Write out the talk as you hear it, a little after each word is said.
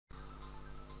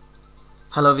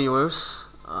Hello viewers,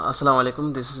 আসসালামু আলাইকুম।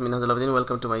 This is Minhajul Abedin.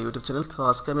 Welcome to my YouTube channel. তো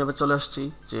আজকে আমি আবার চলে আসছি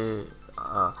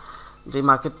যে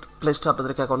মার্কেট প্লেসটা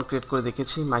আপনাদেরকে অ্যাকাউন্ট ক্রিয়েট করে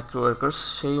দেখিয়েছি, মাইক্রোওয়ার্কার্স।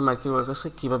 সেই মাইক্রোওয়ার্কার্সে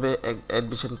কীভাবে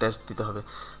অ্যাডমিশন টেস্ট দিতে হবে।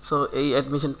 সো এই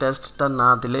অ্যাডমিশন টেস্টটা না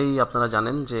দিলেই আপনারা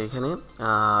জানেন যে এখানে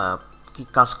কি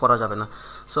কাজ করা যাবে না।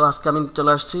 সো আজকে আমি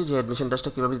চলে আসছি যে অ্যাডমিশন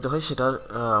টেস্টটা কীভাবে দিতে হয় সেটার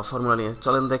ফর্মুলা নিয়ে।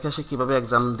 চলেন দেখে আসি কীভাবে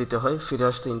এক্সাম দিতে হয়। ফিরে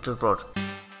আসছি ইন্টার পর।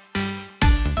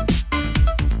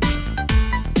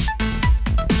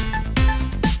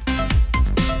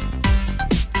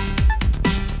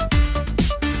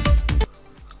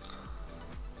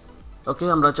 ওকে,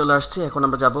 আমরা চলে আসছি। এখন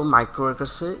আমরা যাব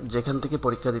মাইক্রোওয়ার্কার্সে, যেখান থেকে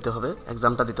পরীক্ষা দিতে হবে,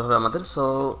 এক্সামটা দিতে হবে আমাদের। সো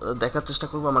দেখার চেষ্টা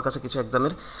করব। আমার কাছে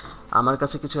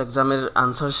কিছু এক্সামের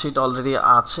আনসার শিট অলরেডি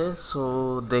আছে। সো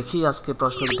দেখি আজকে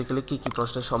প্রশ্ন দিতে গেলে কী কী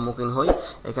প্রশ্নের সম্মুখীন হই।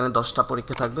 এখানে 10টা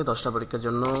পরীক্ষা থাকবে। 10টা পরীক্ষার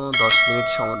জন্য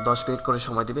 10 মিনিট করে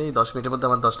সময় দিবে। এই 10 মিনিটের মধ্যে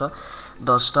আমার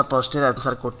 10টা প্রশ্নের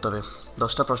অ্যান্সার করতে হবে।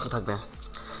 10টা প্রশ্ন থাকবে।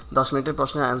 10 মিনিটের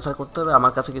প্রশ্নের অ্যান্সার করতে হবে।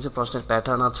 আমার কাছে কিছু প্রশ্নের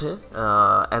প্যাটার্ন আছে,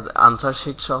 আনসার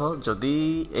শিট সহ। যদি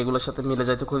এগুলোর সাথে মিলে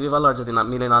যায় তো খুবই ভালো, আর যদি না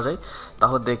মিলে না যায়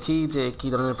তাহলে দেখি যে কী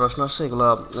ধরনের প্রশ্ন আসছে, এগুলো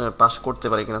পাস করতে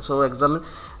পারি কিনা। সো এক্সামে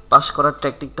পাস করার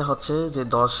টেকনিকটা হচ্ছে যে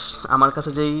আমার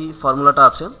কাছে যেই ফর্মুলাটা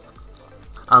আছে,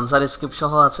 আনসার স্ক্রিপ্ট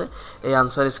সহ আছে। এই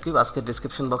আনসার স্ক্রিপ্ট আজকে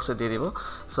ডিসক্রিপশন বক্সে দিয়ে দিব।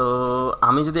 সো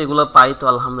আমি যদি এগুলো পাই তো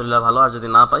আলহামদুলিল্লাহ ভালো, আর যদি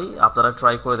না পাই আপনারা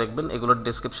ট্রাই করে দেখবেন। এগুলোর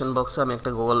ডিসক্রিপশন বক্সে আমি একটা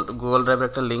গুগল ড্রাইভের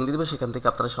একটা লিঙ্ক দিয়ে দেবো। সেখান থেকে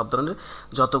আপনারা সব ধরনের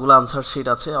যতগুলো আনসার শিট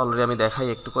আছে অলরেডি আমি দেখাই,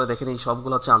 একটু করে দেখেন। এই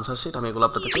সবগুলো হচ্ছে আনসার শিট। আমি এগুলো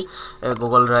আপনাদেরকে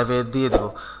গুগল ড্রাইভে দিয়ে দেবো।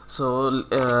 সো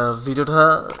ভিডিওটা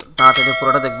না টেনে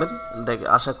পুরোটা দেখবেন।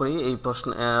 আশা করি এই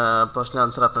প্রশ্নের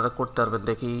আনসার আপনারা করতে পারবেন।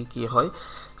 দেখি কি হয়।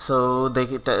 সো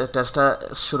দেখি টেস্টটা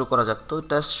শুরু করা যাক। তো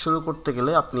টেস্ট শুরু করতে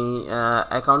গেলে আপনি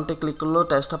অ্যাকাউন্টে ক্লিক করলেও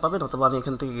টেস্টটা পাবেন, অথবা আমি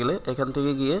এখান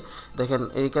থেকে গিয়ে দেখেন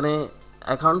এইখানে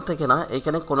অ্যাকাউন্ট থেকে না,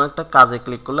 এখানে কোনো একটা কাজে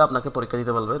ক্লিক করলে আপনাকে পরীক্ষা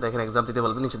দিতে বলবে। দেখেন এক্সাম দিতে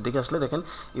বলবে। নিচের দিকে আসলে দেখেন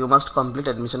you must complete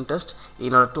admission test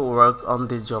in order to work on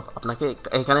this job. আপনাকে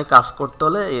এখানে কাজ করতে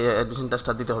হলে এই অ্যাডমিশন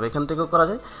টেস্টটা দিতে হবে। এখান থেকেও করা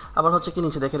যায়। আবার হচ্ছে কি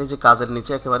নিচে দেখেন এই যে কাজের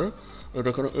নিচে একেবারে এই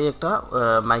দেখেন এই একটা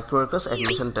মাইক্রোওয়ার্কার্স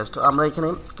অ্যাডমিশন টেস্ট। আমরা এখানে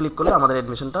ক্লিক করলে আমাদের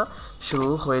অ্যাডমিশনটা শুরু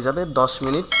হয়ে যাবে। 10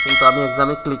 মিনিট, কিন্তু আমি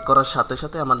এক্সামে ক্লিক করার সাথে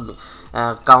সাথে আমার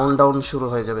কাউন্টডাউন শুরু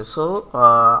হয়ে যাবে। সো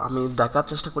আমি দেখার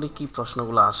চেষ্টা করি কি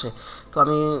প্রশ্নগুলো আসে। তো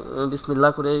আমি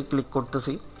বিসমিল্লাহ করে ক্লিক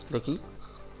করতেছি, দেখি।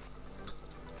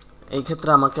 এই ক্ষেত্রে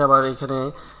আমাকে আবার এখানে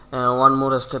ওয়ান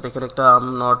মোর স্টেপ, এখানে একটা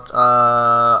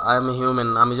আই এম হিউম্যান,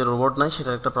 আমি যে রোবট নয়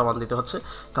সেটার একটা প্রমাণ দিতে হচ্ছে।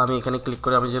 তো আমি এখানে ক্লিক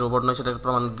করে আমি যে রোবট নয় সেটার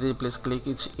প্রমাণ দিই। Please click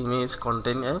each image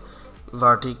contain a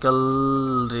vertical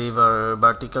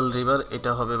river.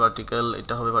 এটা হবে ভার্টিক্যাল,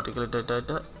 এটা হবে ভার্টিক্যাল,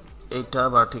 এইটা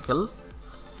ভার্টিক্যাল।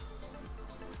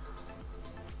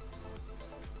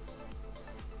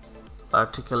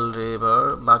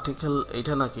 ভার্টিক্যাল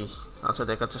এইটা নাকি? আচ্ছা,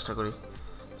 দেখার চেষ্টা করি।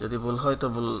 যদি ভুল হয় তো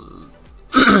ভুল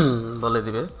বলে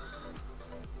দিবে।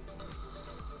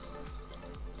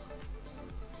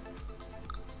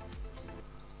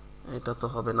 এটা তো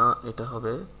হবে না, এটা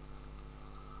হবে।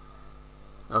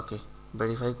 ওকে,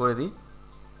 ভেরিফাই করে দিই।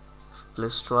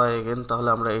 Please try again. তাহলে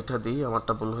আমরা এটা দিই।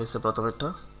 আমারটা ভুল হয়েছে প্রথমেরটা।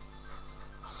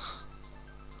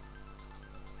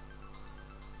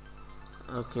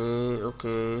 ওকে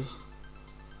ওকে,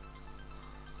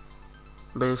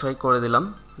 ভেরিফাই করে দিলাম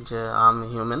যে আই এম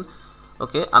হিউম্যান।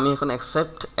 ওকে, আমি এখন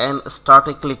অ্যাকসেপ্ট অ্যান্ড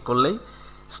স্টার্টে ক্লিক করলেই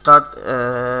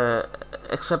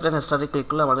স্টার্টে ক্লিক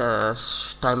করলে আমার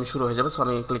টাইম শুরু হয়ে যাবে। সো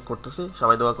আমি ক্লিক করতেছি।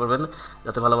 সবাই দোয়া করবেন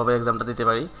যাতে ভালোভাবে এক্সামটা দিতে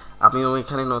পারি। আমিও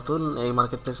এখানে নতুন। এই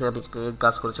মার্কেট প্লেসে আমি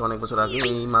কাজ করেছি অনেক বছর আগে।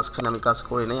 এই মাঝখানে আমি কাজ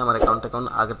করি নাই। আমার অ্যাকাউন্ট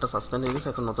আগেরটা সাসপেন্ড হয়ে গেছে।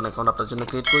 এখন নতুন অ্যাকাউন্ট আপনার জন্য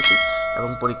ক্রিয়েট করেছি এবং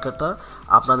পরীক্ষাটা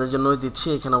আপনাদের জন্যই দিচ্ছি।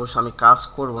 এখানে অবশ্য আমি কাজ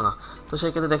করব না। তো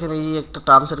সেই ক্ষেত্রে দেখেন এই একটা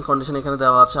টার্মস অ্যান্ড কন্ডিশন এখানে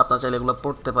দেওয়া আছে। আপনারা চাইলে এগুলো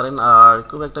পড়তে পারেন। আর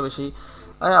খুব একটা বেশি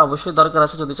অবশ্যই দরকার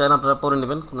আছে, যদি চান আপনারা পড়ে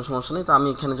নেবেন, কোনো সমস্যা নেই। তো আমি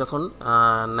এখানে যখন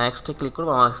নেক্সটে ক্লিক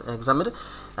করবো আমার এক্সামের,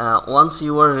 once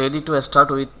you R ready to start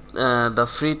with the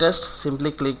free test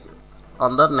simply click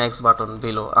on the next button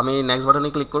below. আমি নেক্সট বাটনে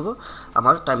ক্লিক করবো।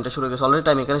 আমার টাইমটা শুরু হয়ে গেছে। অলরেডি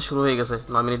টাইম এখানে শুরু হয়ে গেছে।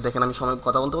 9 মিনিট দেখেন, আমি সময়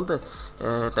কথা বলতে বলতে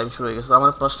টাইম শুরু হয়ে গেছে।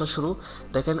 আমার প্রশ্ন শুরু।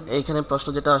 দেখেন এইখানে প্রশ্ন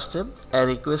যেটা আসছে, এ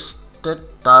requested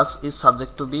task is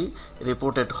subject to B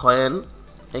reported when.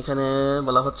 এখানে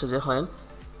বলা হচ্ছে যে হোয়েন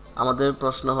আমাদের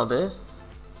প্রশ্ন হবে,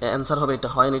 অ্যান্সার হবে এটা,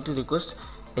 হোয়েন ইট রিকোয়েস্ট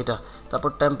এটা। তারপর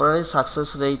টেম্পোরারি সাকসেস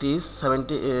রেট ইজ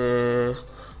 70,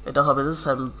 এটা হবে যে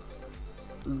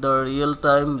the real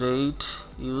time rate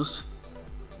used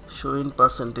show in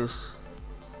percentage,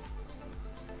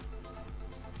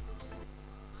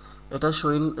 এটা শো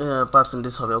ইন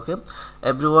পার্সেন্টেজ হবে। ওকে,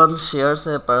 everyone shares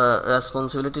A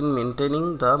responsibility in maintaining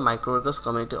the মাইক্রোওয়ার্কার্স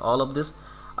community. All of this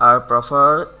R proper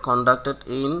conducted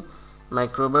in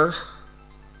মাইক্রোওয়ার্কার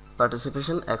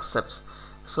participation accepts.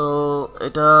 So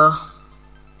এটা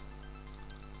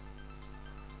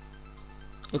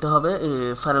এটা হবে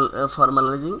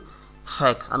ফর্মালাইজিং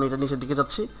ফ্যাক। আমি এটা নিচের দিকে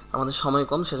যাচ্ছি, আমাদের সময়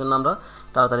কম, সেজন্য আমরা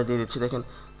তাড়াতাড়ি দিয়ে দিচ্ছি। দেখেন,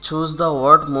 choose the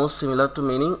word most similar to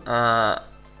meaning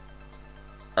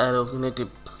অ্যারোগনেটিভ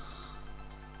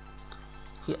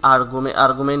কি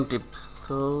আর্গুমেন্টিভ,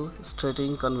 তো স্ট্রেটিং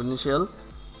কনভেনশনাল,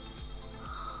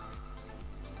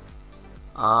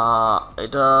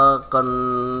 এটা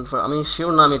আমি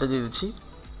শিওর না, আমি এটা দিয়ে দিচ্ছি,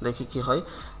 দেখি কি হয়।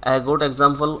 এ গুড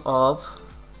এক্সাম্পল অফ,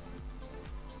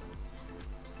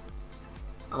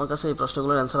 আমার কাছে এই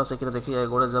প্রশ্নগুলোর অ্যান্সার আছে কিনা দেখি। এ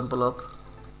গুড এক্সাম্পল অফ,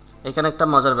 এখানে একটা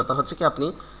মজার ব্যাপার হচ্ছে কি আপনি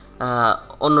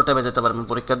অন্য ট্যাবে যেতে পারবেন,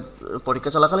 পরীক্ষা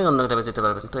চলাকালীন অন্য ট্যাবে যেতে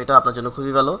পারবেন, তো এটা আপনার জন্য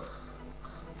খুবই ভালো।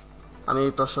 আমি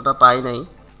এই প্রশ্নটা পাই নাই,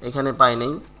 এখানে পাই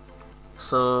নাই,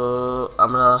 সো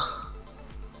আমরা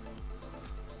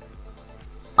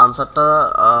আনসারটা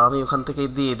আমি ওখান থেকেই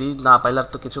দিয়ে দিই, না পাইলে আর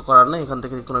তো কিছু করার নেই, এখান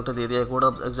থেকে কোনো একটা দিয়ে দিই। Good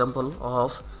example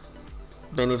of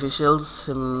beneficial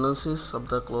সিমনোসিস of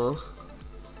the Chloe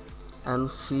and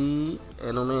sea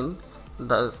anemone,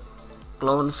 the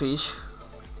clownfish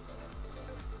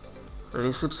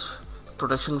receives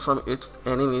protection from its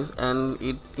enemies and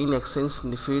it in exchange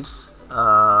defeats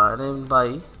enemy by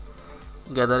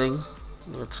gathering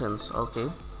nutrients. Okay,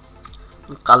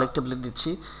 collectively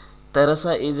দিচ্ছি।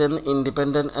 Teresa is an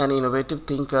independent and innovative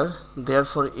thinker,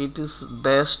 therefore it is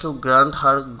best to grant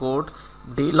her good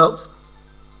deal of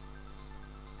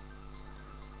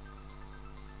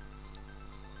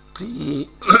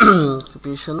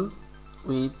preoccupation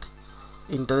with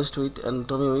interest with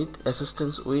anatomy with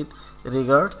assistance with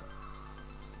regard,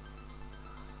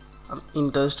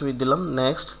 interest with দিলাম।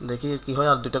 Next দেখি কি হয়,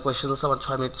 আর দুইটা question আছে, আমার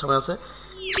 6 minute সময় আছে।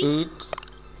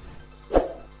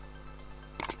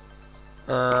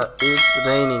 It's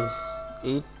raining,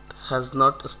 it has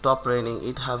not stopped raining,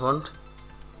 it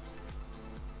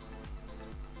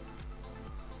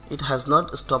has not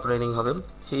stopped raining হবে।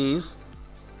 He is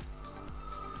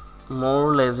more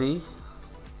lazy,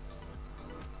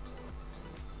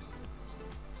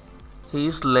 he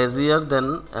is lazier than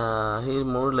he is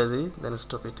more lazy than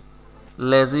stupid,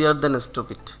 lazier than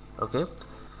stupid। ওকে,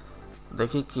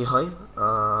 দেখি কি হয়।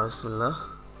 বিসমিল্লাহ,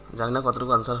 জানি না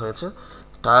কতটুকু আনসার হয়েছে।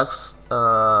 Task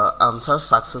answer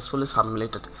successfully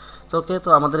submitted. তো ওকে, তো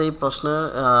আমাদের এই প্রশ্নের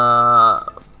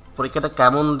পরীক্ষাটা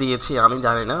কেমন দিয়েছি আমি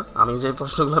জানি না, আমি যে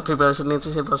প্রশ্নগুলো প্রিপারেশন নিয়েছি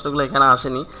সেই প্রশ্নগুলো এখানে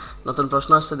আসেনি, নতুন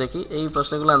প্রশ্ন আসছে। দেখি এই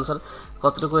প্রশ্নগুলো আনসার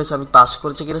কতটুকু হয়েছে, আমি পাস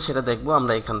করেছি কিনা সেটা দেখবো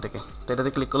আমরা এখান থেকে। তো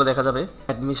এটাতে ক্লিক করলে দেখা যাবে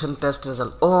অ্যাডমিশন টেস্ট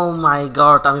রেজাল্ট। ও মাই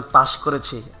গড, আমি পাস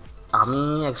করেছি। আমি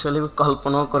অ্যাকচুয়ালি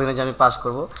কল্পনাও করি না যে আমি পাস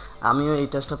করব। আমিও এই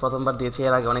টেস্টটা প্রথমবার দিয়েছি,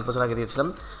 এর আগে অনেক বছর আগে দিয়েছিলাম।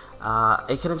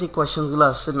 এখানে যে কোয়েশ্চেনগুলো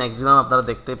আসছে ম্যাক্সিমাম আপনারা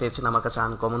দেখতে পেয়েছেন আমার কাছে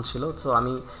আনকমন ছিল। তো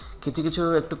আমি কিছু কিছু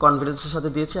একটু কনফিডেন্সের সাথে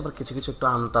দিয়েছি, আবার কিছু কিছু একটু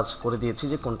আন্দাজ করে দিয়েছি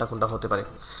যে কোনটা কোনটা হতে পারে।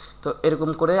 তো এরকম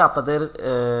করে আপনাদের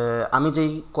আমি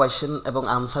যেই কোয়েশ্চেন এবং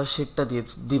আনসার শিটটা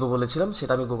দিব বলেছিলাম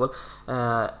সেটা আমি গুগল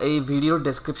এই ভিডিওর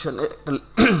ডেসক্রিপশনে একটা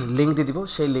লিঙ্ক দিয়ে দিব,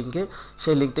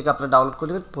 সেই লিঙ্ক থেকে আপনারা ডাউনলোড করে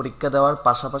নেবেন। পরীক্ষা দেওয়ার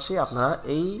পাশাপাশি আপনারা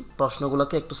এই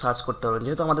প্রশ্নগুলোকে একটু সার্চ করতে পারবেন।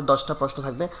 যেহেতু আমাদের 10টা প্রশ্ন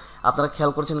থাকবে, আপনারা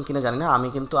খেয়াল করছেন কিনা জানি না, আমি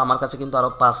কিন্তু আমার কাছে কিন্তু আরও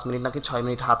 5 মিনিট নাকি 6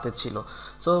 মিনিট হাতে ছিল।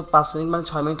 সো 5 মিনিট মানে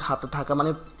 6 মিনিট হাতে থাকা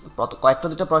মানে কয়েকটা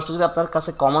দুটা প্রশ্ন যদি আপনার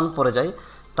কাছে কমন পড়ে যায়,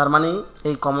 তার মানে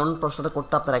এই কমন প্রশ্নটা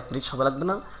করতে আপনার 1 মিনিট সময় লাগবে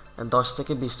না, 10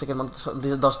 থেকে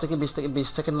 20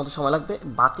 সেকেন্ড মতো সময় লাগবে।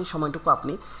 বাকি সময়টুকু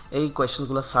আপনি এই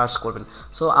কোয়েশ্চেনগুলো সার্চ করবেন।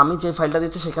 সো আমি যে ফাইলটা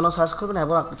দিচ্ছি সেখানেও সার্চ করবেন,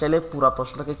 এবং আপনি চাইলে পুরো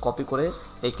প্রশ্নটাকে কপি করে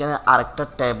এইখানে আরেকটা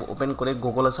ট্যাব ওপেন করে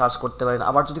গুগলে সার্চ করতে পারেন।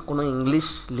 আবার যদি কোনো ইংলিশ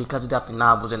লেখা যদি আপনি না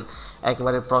বুঝেন,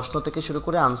 একেবারে প্রশ্ন থেকে শুরু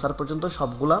করে আনসার পর্যন্ত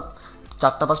সবগুলা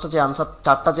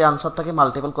চারটা যে আনসার থাকে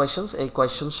মাল্টিপল কোয়েশ্চেন্স, এই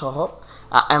কোয়েশ্চেন সহ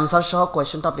অ্যান্সার সহ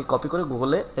কোয়েশ্চেনটা আপনি কপি করে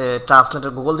গুগল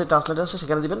যে ট্রান্সলেটার আছে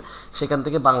সেখানে দিবেন, সেখান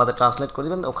থেকে বাংলাতে ট্রান্সলেট করে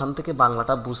দিবেন। ওখান থেকে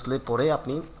বাংলাটা বুঝলে পরে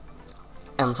আপনি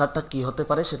অ্যান্সারটা কী হতে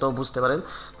পারে সেটাও বুঝতে পারেন।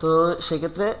 তো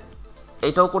সেক্ষেত্রে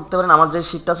এটাও করতে পারেন, আমার যে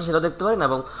শিটটা আছে সেটাও দেখতে পারেন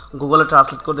এবং গুগলে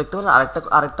ট্রান্সলেট করে দেখতে পারেন।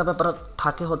 আরেকটা ব্যাপার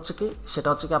থাকে হচ্ছে কি, সেটা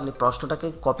হচ্ছে কি আপনি প্রশ্নটাকে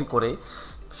কপি করে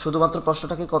শুধুমাত্র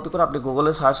প্রশ্নটাকে কপি করে আপনি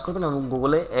গুগলে সার্চ করবেন এবং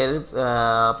গুগলে এর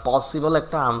পসিবল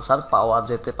একটা আনসার পাওয়া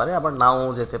যেতে পারে, আবার নাও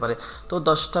যেতে পারে। তো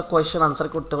 10টা কোয়েশ্চেন আনসার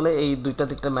করতে হলে এই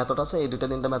 2-3টা মেথড আছে, এই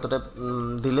 2-3টা মেথডে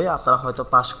দিলে আপনারা হয়তো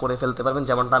পাস করে ফেলতে পারবেন।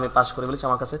 যেমনটা আমি পাস করে ফেলেছি,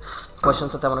 আমার কাছে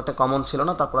কোয়েশ্চেনটা তেমন একটা কমন ছিল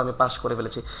না, তারপর আমি পাস করে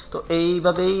ফেলেছি। তো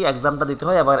এইভাবেই এক্সামটা দিতে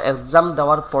হয়। আবার এক্সাম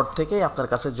দেওয়ার পর থেকেই আপনার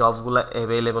কাছে জবগুলো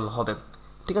অ্যাভেলেবল হবে,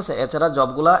 ঠিক আছে। এছাড়া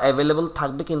জবগুলো অ্যাভেলেবল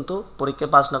থাকবে, কিন্তু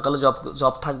পরীক্ষায় পাস না করলে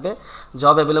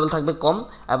জব অ্যাভেলেবল থাকবে কম,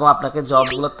 এবং আপনাকে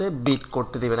জবগুলোতে বিট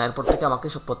করতে দেবে না। এরপর থেকে আমাকে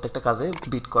প্রত্যেকটা কাজে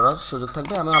বিট করার সুযোগ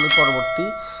থাকবে। আমি পরবর্তী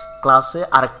ক্লাসে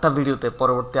আরেকটা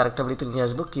ভিডিওতে নিয়ে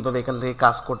আসবো কীভাবে এখান থেকে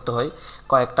কাজ করতে হয়,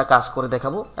 কয়েকটা কাজ করে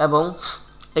দেখাবো। এবং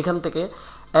এখান থেকে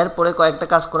এরপরে কয়েকটা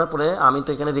কাজ করার পরে আমি তো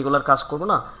এখানে রেগুলার কাজ করব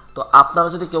না, তো আপনারা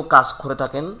যদি কেউ কাজ করে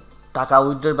থাকেন টাকা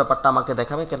উইথড্রোর ব্যাপারটা আমাকে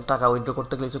দেখাবে, কেন টাকা উইথড্রো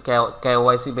করতে গেলে কিছু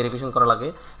কেওয়াইসি ভেরিফিকেশন করা লাগে,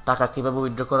 টাকা কীভাবে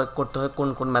উইথড্রো করতে হয়, কোন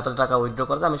কোন মেথডে টাকা উইথড্রো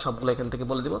করা যায়, আমি সবগুলো এখান থেকে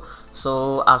বলে দিব। সো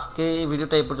আজকে এই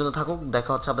ভিডিওটা এই পর্যন্ত থাকুক,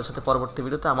 দেখা হচ্ছে আপনার সাথে পরবর্তী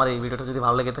ভিডিওতে। আমার এই ভিডিওটা যদি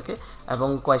ভালো লেগে থাকে এবং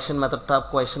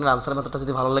কোয়েশ্চেনের আনসার মেথডটা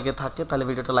যদি ভালো লেগে থাকে তাহলে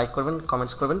ভিডিওটা লাইক করবেন,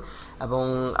 কমেন্টস করবেন এবং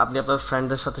আপনি আপনার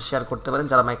ফ্রেন্ডদের সাথে শেয়ার করতে পারেন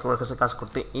যারা মাইক্রোওয়ার্কার্সে কাজ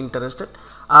করতে ইন্টারেস্টেড।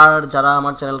 আর যারা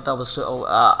আমার চ্যানেলটা অবশ্যই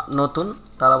নতুন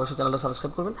তারা অবশ্যই চ্যানেলটা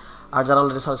সাবস্ক্রাইব করবেন, আর যারা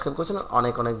অলরেডি সাবস্ক্রাইব করেছেন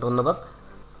অনেক অনেক ধন্যবাদ।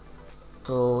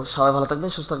 তো সবাই ভালো থাকবেন,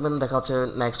 সুস্থ থাকবেন, দেখা হচ্ছে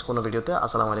নেক্সট কোনো ভিডিওতে।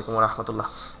 আসসালামু আলাইকুম ওয়া রাহমাতুল্লাহ।